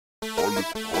От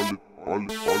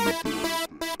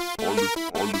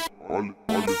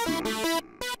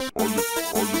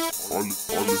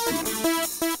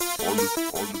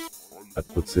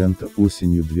пациента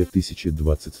осенью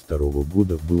 2022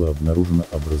 года было обнаружено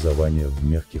образование в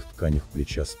мягких тканях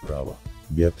плеча справа.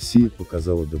 Биопсия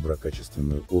показала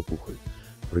доброкачественную опухоль,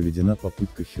 проведена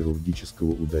попытка хирургического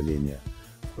удаления,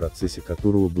 в процессе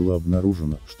которого было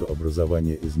обнаружено, что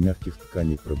образование из мягких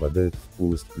тканей прободает в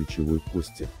полость плечевой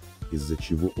кости, из-за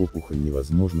чего опухоль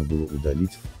невозможно было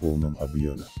удалить в полном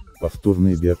объеме.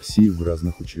 Повторные биопсии в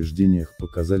разных учреждениях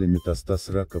показали метастаз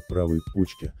рака правой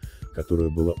почки, которая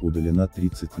была удалена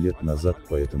 30 лет назад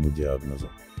по этому диагнозу.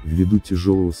 Ввиду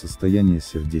тяжелого состояния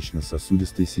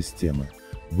сердечно-сосудистой системы,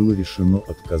 было решено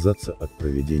отказаться от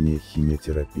проведения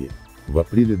химиотерапии. В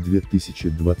апреле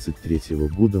 2023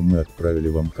 года мы отправили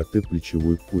Вам КТ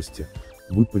плечевой кости,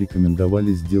 вы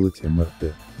порекомендовали сделать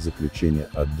МРТ, заключение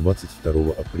от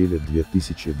 22 апреля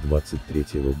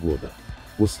 2023 года.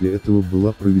 После этого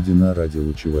была проведена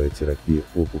радиолучевая терапия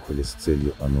опухоли с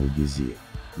целью аналгезии.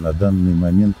 На данный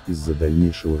момент из-за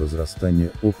дальнейшего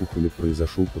разрастания опухоли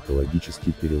произошел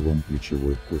патологический перелом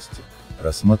плечевой кости.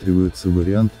 Рассматривается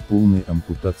вариант полной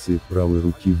ампутации правой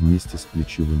руки вместе с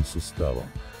плечевым суставом.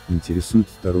 Интересует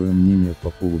второе мнение по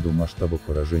поводу масштаба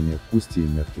поражения кости и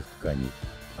мягких тканей,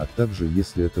 а также,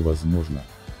 если это возможно,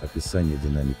 описание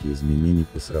динамики изменений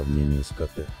по сравнению с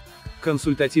КТ.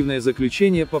 Консультативное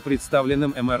заключение по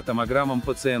представленным МР-томограммам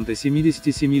пациента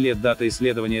 77 лет, дата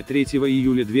исследования 3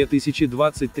 июля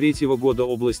 2023 года,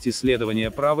 область исследования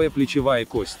правая плечевая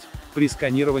кость. При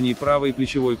сканировании правой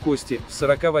плечевой кости, в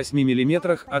 48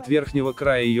 мм от верхнего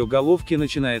края ее головки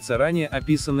начинается ранее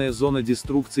описанная зона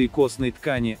деструкции костной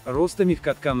ткани, роста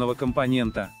мягкотканного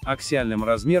компонента, аксиальным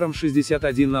размером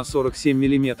 61 на 47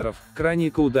 мм,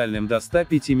 краниекаудальным до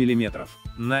 105 мм.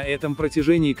 На этом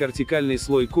протяжении кортикальный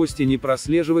слой кости не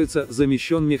прослеживается,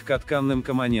 замещен мягкотканным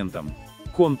компонентом.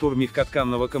 Контур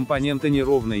мягкотканного компонента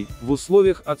неровный, в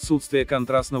условиях отсутствия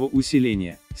контрастного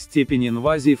усиления. Степень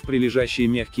инвазии в прилежащие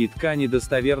мягкие ткани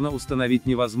достоверно установить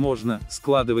невозможно,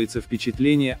 складывается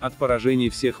впечатление от поражений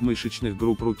всех мышечных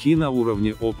групп руки на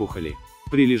уровне опухоли.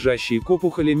 Прилежащие к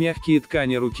опухоли мягкие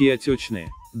ткани руки отечные.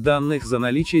 Данных за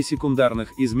наличие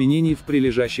секундарных изменений в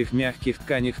прилежащих мягких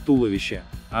тканях туловища,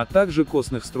 а также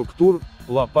костных структур,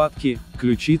 лопатки,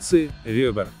 ключицы,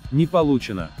 ребер, не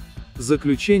получено.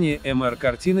 Заключение МР.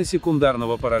 Картина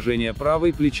секундарного поражения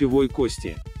правой плечевой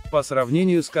кости. По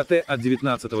сравнению с КТ от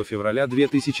 19 февраля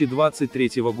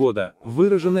 2023 года,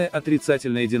 выраженная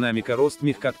отрицательная динамика рост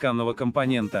мягкотканного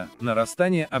компонента,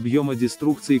 нарастание объема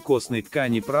деструкции костной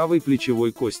ткани правой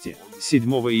плечевой кости. 7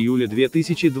 июля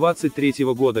 2023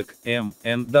 года к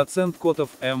М.Н. доцент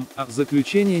Котов М.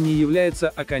 Заключение не является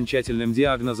окончательным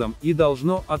диагнозом и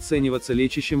должно оцениваться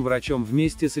лечащим врачом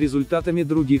вместе с результатами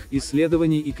других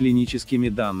исследований и клиническими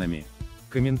данными.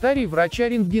 Комментарий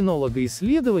врача-рентгенолога: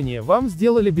 исследование вам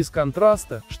сделали без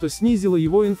контраста, что снизило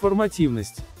его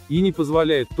информативность и не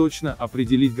позволяет точно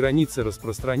определить границы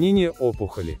распространения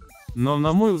опухоли. Но,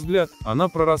 на мой взгляд, она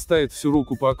прорастает всю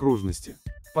руку по окружности.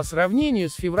 По сравнению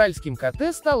с февральским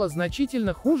КТ стало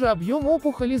значительно хуже, объем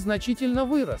опухоли значительно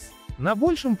вырос. На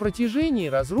большем протяжении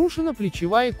разрушена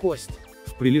плечевая кость.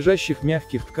 В прилежащих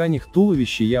мягких тканях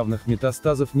туловища явных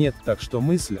метастазов нет, так что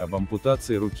мысль об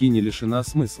ампутации руки не лишена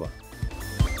смысла.